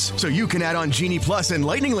World apps so you can add on Genie Plus and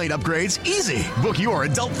Lightning Lane upgrades easy. Book your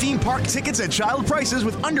adult theme park tickets at child prices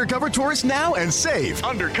with Undercover Tourist now and save.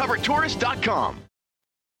 UndercoverTourist.com.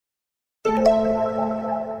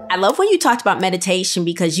 I love when you talked about meditation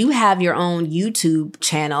because you have your own YouTube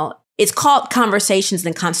channel. It's called Conversations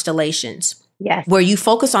and Constellations. Yes. Where you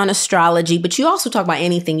focus on astrology, but you also talk about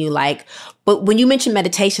anything you like. But when you mention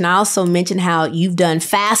meditation, I also mentioned how you've done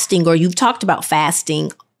fasting, or you've talked about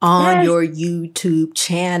fasting on your YouTube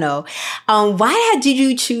channel. Why did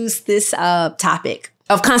you choose this topic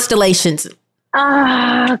of constellations?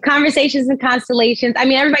 Conversations and constellations. I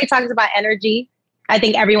mean, everybody talks about energy. I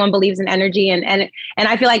think everyone believes in energy, and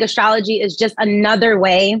I feel like astrology is just another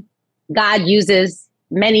way God uses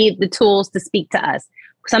many of the tools to speak to us.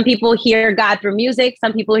 Some people hear God through music.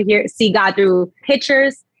 Some people see God through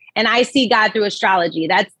pictures, and I see God through astrology.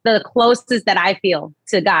 That's the closest that I feel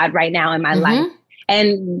to God right now in my life.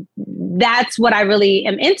 And that's what I really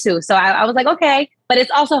am into. So I was like, okay, but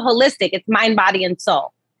it's also holistic. It's mind, body, and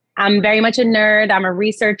soul. I'm very much a nerd. I'm a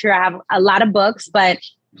researcher. I have a lot of books, but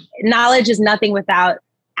knowledge is nothing without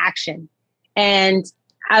action. And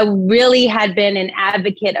I really had been an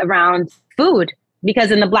advocate around food,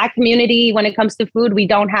 because in the Black community, when it comes to food, we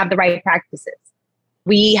don't have the right practices.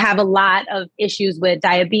 We have a lot of issues with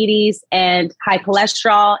diabetes and high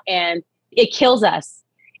cholesterol, and it kills us.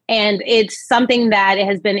 And it's something that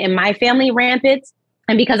has been in my family rampant.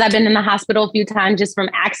 And because I've been in the hospital a few times just from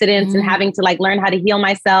accidents and having to learn how to heal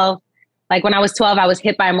myself. Like when I was 12, I was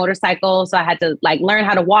hit by a motorcycle. So I had to learn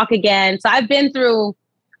how to walk again. So I've been through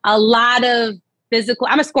a lot of physical,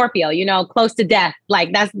 I'm a Scorpio, close to death.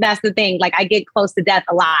 That's the thing. I get close to death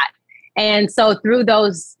a lot. And so through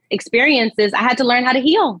those experiences, I had to learn how to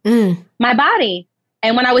heal my body.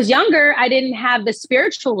 And when I was younger, I didn't have the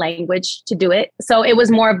spiritual language to do it. So it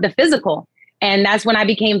was more of the physical. And that's when I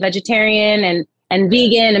became vegetarian and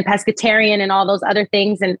vegan and pescatarian and all those other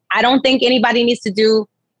things. And I don't think anybody needs to do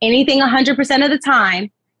anything 100% of the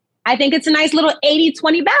time. I think it's a nice little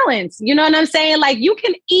 80-20 balance. You know what I'm saying? You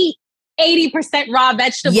can eat 80% raw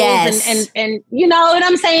vegetables and you know what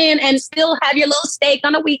I'm saying? And still have your little steak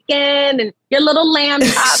on the weekend and your little lamb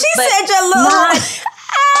chops. She said your little...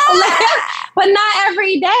 But not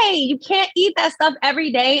every day. You can't eat that stuff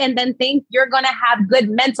every day and then think you're going to have good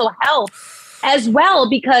mental health as well,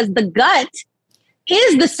 because the gut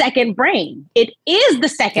is the second brain. It is the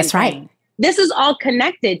second That's brain. Right. This is all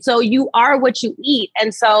connected. So you are what you eat.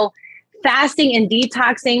 And so fasting and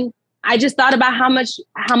detoxing, I just thought about how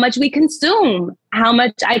much we consume, how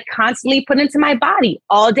much I constantly put into my body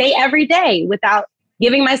all day, every day without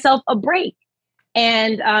giving myself a break.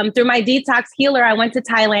 And through my detox healer, I went to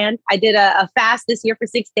Thailand. I did a fast this year for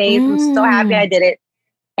 6 days. I'm so happy I did it.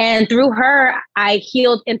 And through her, I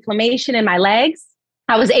healed inflammation in my legs.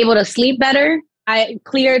 I was able to sleep better. I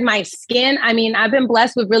cleared my skin. I mean, I've been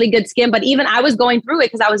blessed with really good skin, but even I was going through it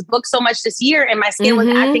because I was booked so much this year and my skin was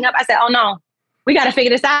acting up. I said, oh no, we got to figure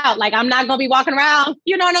this out. Like, I'm not going to be walking around.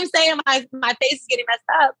 You know what I'm saying? My face is getting messed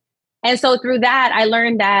up. And so through that, I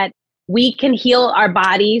learned that we can heal our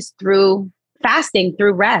bodies through fasting,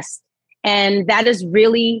 through rest. And that is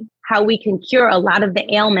really how we can cure a lot of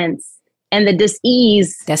the ailments and the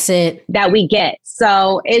disease that we get.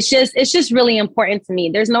 So it's just really important to me.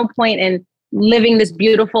 There's no point in living this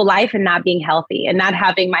beautiful life and not being healthy and not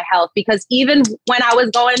having my health. Because even when I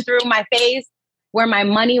was going through my phase where my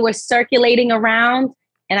money was circulating around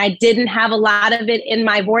and I didn't have a lot of it in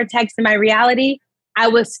my vortex, in my reality, I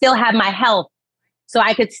would still have my health. So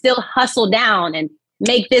I could still hustle down and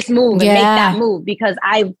make this move and make that move because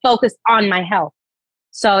I focused on my health.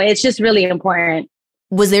 So it's just really important.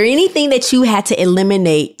 Was there anything that you had to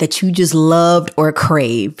eliminate that you just loved or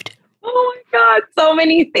craved? Oh my God, so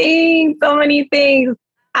many things.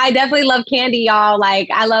 I definitely love candy, y'all. Like,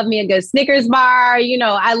 I love me a good Snickers bar. You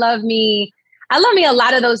know, I love me a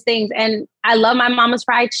lot of those things. And I love my mama's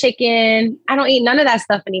fried chicken. I don't eat none of that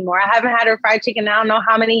stuff anymore. I haven't had her fried chicken in I don't know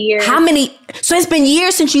how many years. So it's been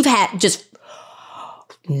years since you've had just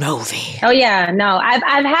Novi. Oh yeah, no.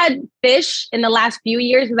 I've had fish in the last few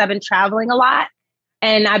years because I've been traveling a lot.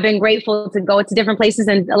 And I've been grateful to go to different places,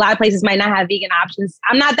 and a lot of places might not have vegan options.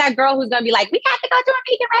 I'm not that girl who's going to be like, we got to go to a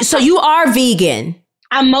vegan restaurant. So you are vegan?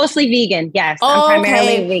 I'm mostly vegan, yes. Oh, I'm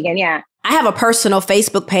primarily vegan, yeah. I have a personal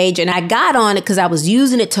Facebook page, and I got on it because I was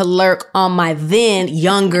using it to lurk on my then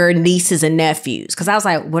younger nieces and nephews. Because I was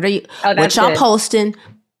like, what y'all posting?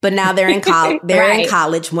 But now they're in college. In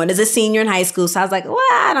college. One is a senior in high school. So I was like, well,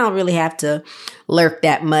 I don't really have to lurk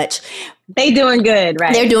that much. They doing good,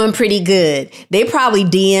 right? They're doing pretty good. They probably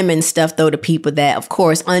DM and stuff, though, to people that, of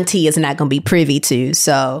course, Auntie is not going to be privy to.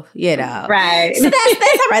 So, you know. Right. So that's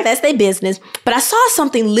all right. That's their business. But I saw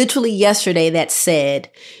something literally yesterday that said,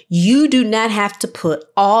 you do not have to put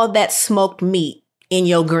all that smoked meat in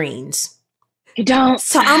your greens. You don't.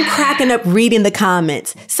 So I'm cracking up reading the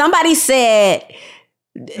comments. Somebody said...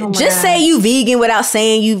 just say you vegan without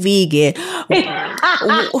saying you vegan.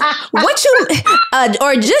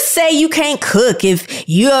 Or just say you can't cook if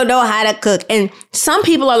you don't know how to cook. And some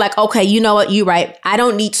people are like, okay, you know what? You're right. I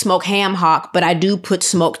don't need smoked ham hock, but I do put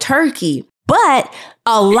smoked turkey. But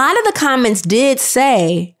a lot of the comments did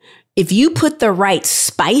say, if you put the right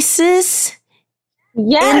spices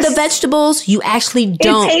in the vegetables, you actually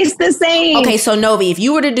don't. It tastes the same. Okay, so Novi, if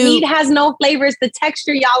you were to do... meat has no flavors. The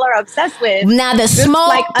texture y'all are obsessed with. Now the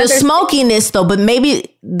smoke, the smokiness though, but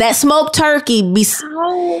maybe that smoked turkey be...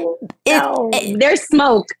 No. There's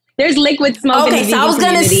smoke. There's liquid smoke in the vegan so I was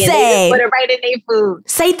going to say... put it right in their food.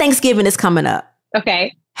 Say Thanksgiving is coming up.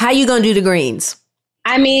 Okay. How you going to do the greens?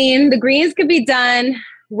 I mean, the greens could be done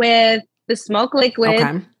with the smoked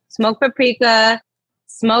liquid, smoked paprika,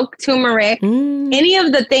 smoked turmeric, any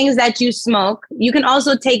of the things that you smoke. You can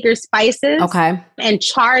also take your spices and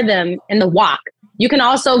char them in the wok. You can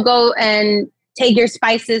also go and take your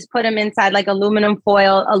spices, put them inside like aluminum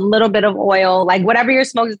foil, a little bit of oil, like whatever your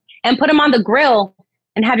smoke is, and put them on the grill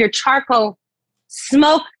and have your charcoal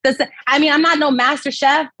smoke. I mean, I'm not no master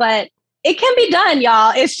chef, but it can be done,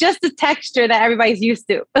 y'all. It's just the texture that everybody's used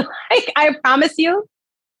to. Like, I promise you,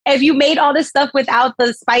 if you made all this stuff without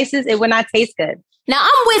the spices, it would not taste good. Now,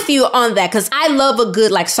 I'm with you on that because I love a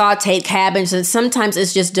good like sauteed cabbage, and sometimes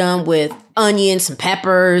it's just done with onions, some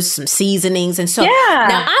peppers, some seasonings. And so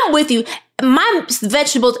now I'm with you. My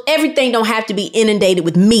vegetables, everything don't have to be inundated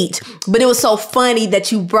with meat. But it was so funny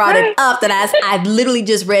that you brought it up that I literally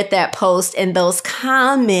just read that post, and those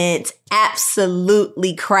comments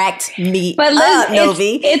absolutely cracked me up,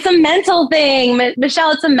 Novi. It's a mental thing, Michelle.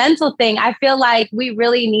 It's a mental thing. I feel like we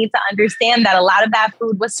really need to understand that a lot of that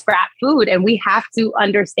food was scrap food, and we have to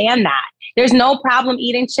understand that. There's no problem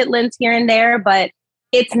eating chitlins here and there, but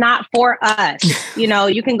it's not for us. You know,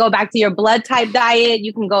 you can go back to your blood type diet.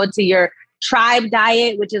 You can go to your tribe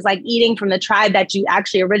diet, which is like eating from the tribe that you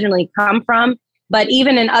actually originally come from. But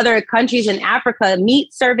even in other countries in Africa,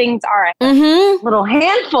 meat servings are a little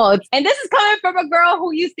handful. And this is coming from a girl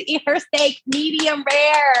who used to eat her steak medium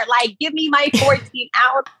rare. Like, give me my 14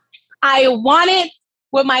 ounce. I want it.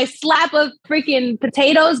 with my slap of freaking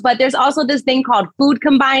potatoes, but there's also this thing called food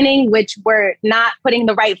combining, which we're not putting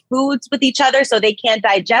the right foods with each other so they can't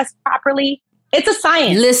digest properly. It's a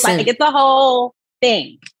science. Listen, like, it's a whole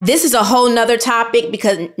thing. This is a whole nother topic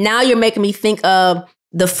because now you're making me think of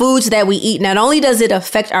the foods that we eat. Not only does it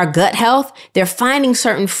affect our gut health, they're finding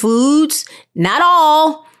certain foods, not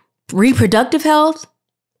all, reproductive health,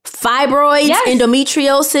 fibroids,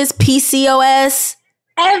 endometriosis, PCOS.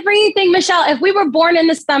 Everything, Michelle. If we were born in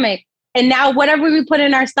the stomach and now whatever we put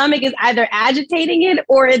in our stomach is either agitating it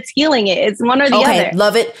or it's healing it. It's one or the other. Okay,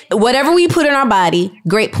 love it. Whatever we put in our body,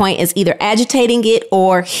 great point, is either agitating it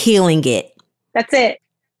or healing it. That's it.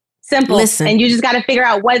 Simple. Listen. And you just got to figure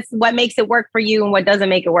out what makes it work for you and what doesn't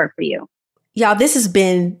make it work for you. Y'all, this has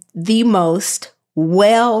been the most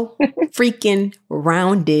freaking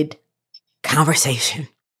rounded conversation.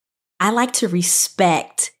 I like to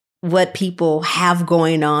respect what people have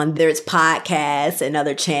going on. There's podcasts and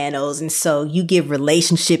other channels. And so you give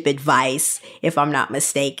relationship advice, if I'm not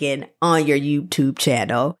mistaken, on your YouTube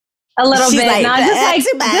channel. A little bit. Like, no,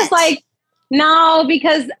 just like, no,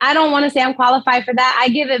 because I don't want to say I'm qualified for that. I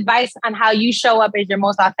give advice on how you show up as your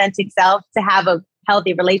most authentic self to have a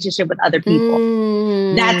healthy relationship with other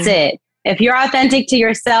people. That's it. If you're authentic to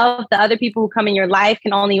yourself, the other people who come in your life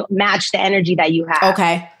can only match the energy that you have.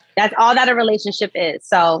 Okay. That's all that a relationship is.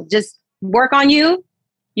 So just work on you.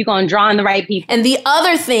 You're going to draw in the right people. And the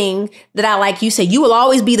other thing that I like, you say, you will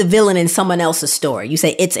always be the villain in someone else's story. You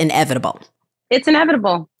say it's inevitable. It's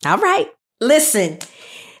inevitable. All right. Listen,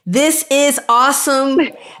 this is awesome.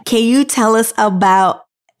 Can you tell us about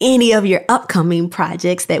any of your upcoming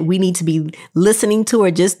projects that we need to be listening to, or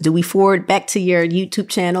just do we forward back to your YouTube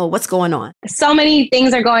channel? What's going on? So many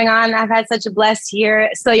things are going on. I've had such a blessed year.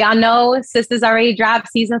 So y'all know Sisters already dropped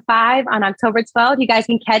season 5 on October 12th. You guys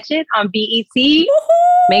can catch it on BET.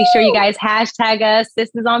 Woo-hoo! Make sure you guys hashtag us,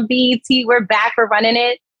 Sisters on BET. We're back. We're running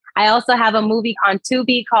it. I also have a movie on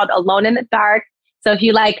Tubi called Alone in the Dark. So if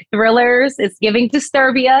you like thrillers, it's giving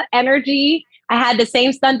Disturbia energy. I had the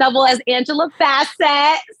same stunt double as Angela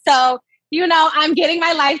Bassett. So, I'm getting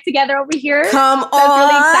my life together over here. Come on. That's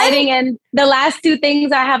really exciting. And the last 2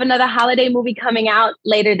 things, I have another holiday movie coming out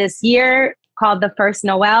later this year called The First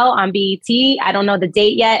Noel on BET. I don't know the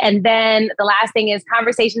date yet. And then the last thing is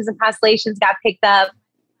Conversations and Constellations got picked up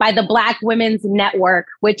by the Black Women's Network,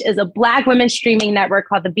 which is a Black women's streaming network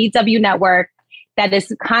called the BW Network that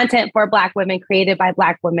is content for Black women created by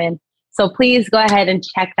Black women. So please go ahead and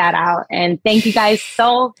check that out. And thank you guys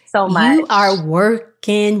so much. You are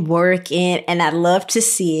working, and I love to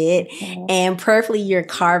see it. Mm-hmm. And perfectly, you're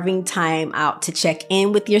carving time out to check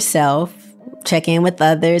in with yourself, check in with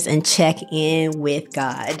others, and check in with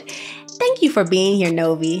God. Thank you for being here,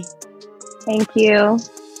 Novi. Thank you.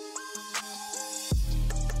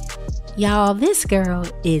 Y'all, this girl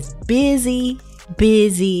is busy.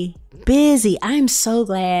 I'm so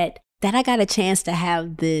glad that I got a chance to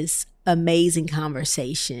have this amazing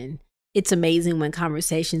conversation. It's amazing when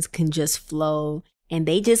conversations can just flow and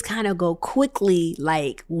they just kind of go quickly.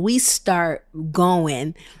 Like we start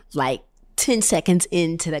going like 10 seconds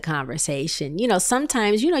into the conversation.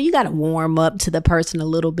 Sometimes, you got to warm up to the person a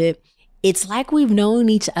little bit. It's like we've known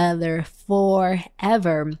each other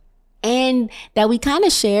forever and that we kind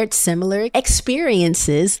of shared similar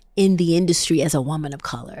experiences in the industry as a woman of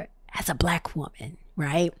color, as a Black woman,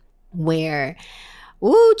 right? Where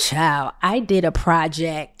ooh, child, I did a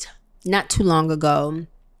project not too long ago,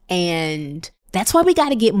 and that's why we got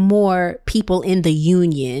to get more people in the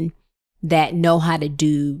union that know how to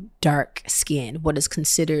do dark skin, what is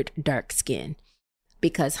considered dark skin.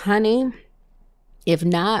 Because, honey, if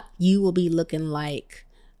not, you will be looking like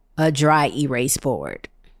a dry erase board,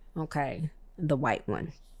 okay? The white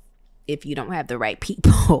one. If you don't have the right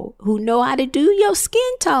people who know how to do your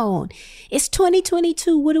skin tone. It's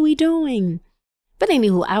 2022. What are we doing? But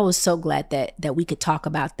anywho, I was so glad that we could talk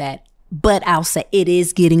about that. But I'll say it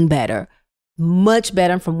is getting better. Much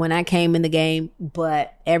better from when I came in the game.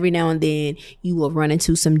 But every now and then you will run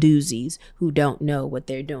into some doozies who don't know what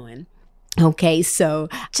they're doing. Okay, so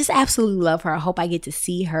just absolutely love her. I hope I get to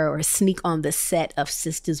see her or sneak on the set of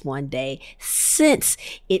Sisters one day, since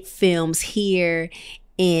it films here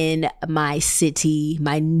in my city,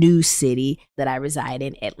 my new city that I reside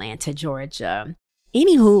in, Atlanta, Georgia.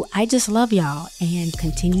 Anywho, I just love y'all and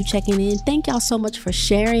continue checking in. Thank y'all so much for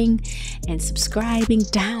sharing and subscribing,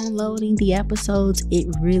 downloading the episodes. It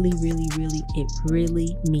really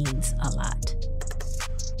means a lot.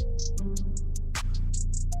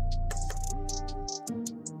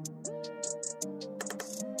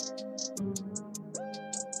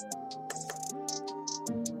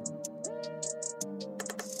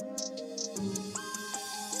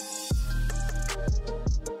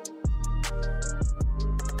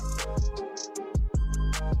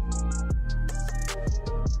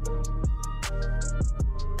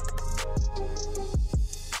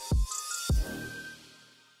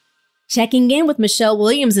 Checking In with Michelle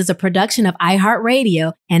Williams is a production of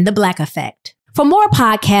iHeartRadio and The Black Effect. For more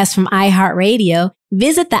podcasts from iHeartRadio,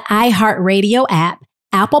 visit the iHeartRadio app,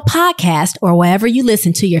 Apple Podcast, or wherever you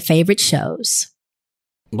listen to your favorite shows.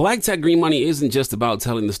 Black Tech Green Money isn't just about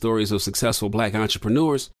telling the stories of successful Black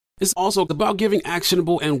entrepreneurs. It's also about giving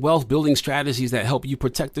actionable and wealth-building strategies that help you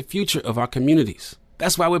protect the future of our communities.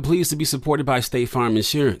 That's why we're pleased to be supported by State Farm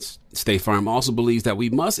Insurance. State Farm also believes that we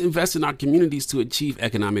must invest in our communities to achieve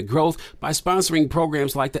economic growth by sponsoring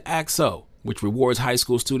programs like the ACT-SO, which rewards high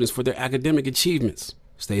school students for their academic achievements.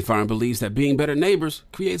 State Farm believes that being better neighbors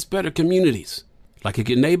creates better communities. Like a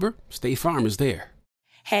good neighbor, State Farm is there.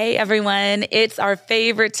 Hey everyone, it's our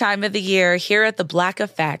favorite time of the year here at The Black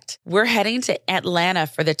Effect. We're heading to Atlanta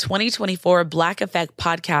for the 2024 Black Effect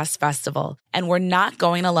Podcast Festival, and we're not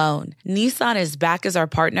going alone. Nissan is back as our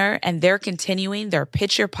partner, and they're continuing their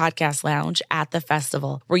Pitch Your Podcast Lounge at the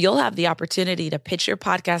festival, where you'll have the opportunity to pitch your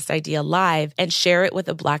podcast idea live and share it with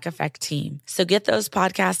the Black Effect team. So get those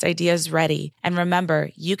podcast ideas ready. And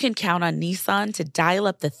remember, you can count on Nissan to dial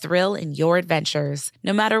up the thrill in your adventures,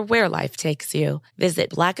 no matter where life takes you.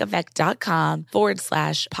 Visit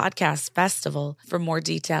blackeffect.com/podcast festival for more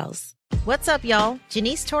details. What's up, y'all?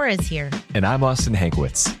 Janice Torres here. And I'm Austin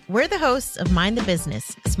Hankwitz. We're the hosts of Mind the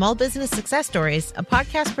Business, Small Business Success Stories, a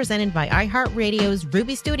podcast presented by iHeartRadio's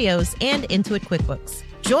Ruby Studios and Intuit QuickBooks.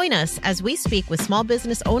 Join us as we speak with small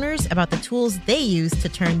business owners about the tools they use to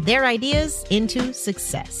turn their ideas into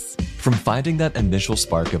success. From finding that initial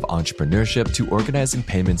spark of entrepreneurship to organizing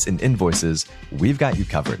payments and invoices, we've got you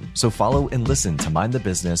covered. So follow and listen to Mind the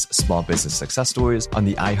Business, Small Business Success Stories on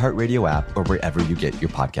the iHeartRadio app or wherever you get your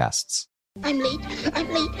podcasts. I'm late for a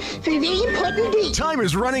very important date. Time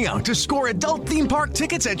is running out to score adult theme park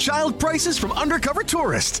tickets at child prices from Undercover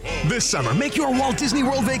Tourist. This summer, make your Walt Disney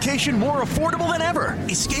World vacation more affordable than ever.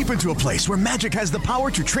 Escape into a place where magic has the power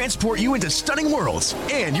to transport you into stunning worlds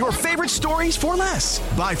and your favorite stories for less.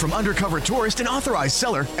 Buy from Undercover Tourist, an authorized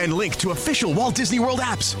seller, and link to official Walt Disney World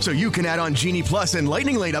apps so you can add on Genie Plus and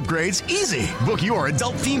Lightning Lane upgrades easy. Book your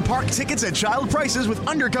adult theme park tickets at child prices with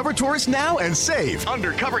Undercover Tourist now and save.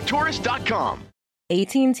 UndercoverTourist.com.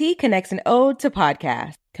 AT&T connects an ode to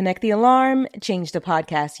podcasts. Connect the alarm, change the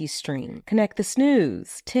podcast you stream. Connect the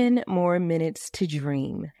snooze, 10 more minutes to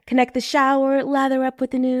dream. Connect the shower, lather up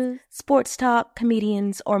with the news, sports talk,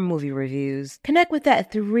 comedians, or movie reviews. Connect with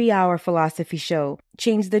that 3-hour philosophy show.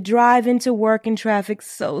 Change the drive into work and traffic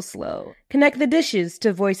so slow. Connect the dishes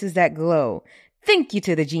to voices that glow. Thank you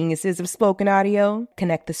to the geniuses of spoken audio.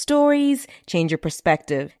 Connect the stories, change your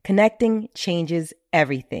perspective. Connecting changes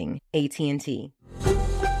everything. AT&T.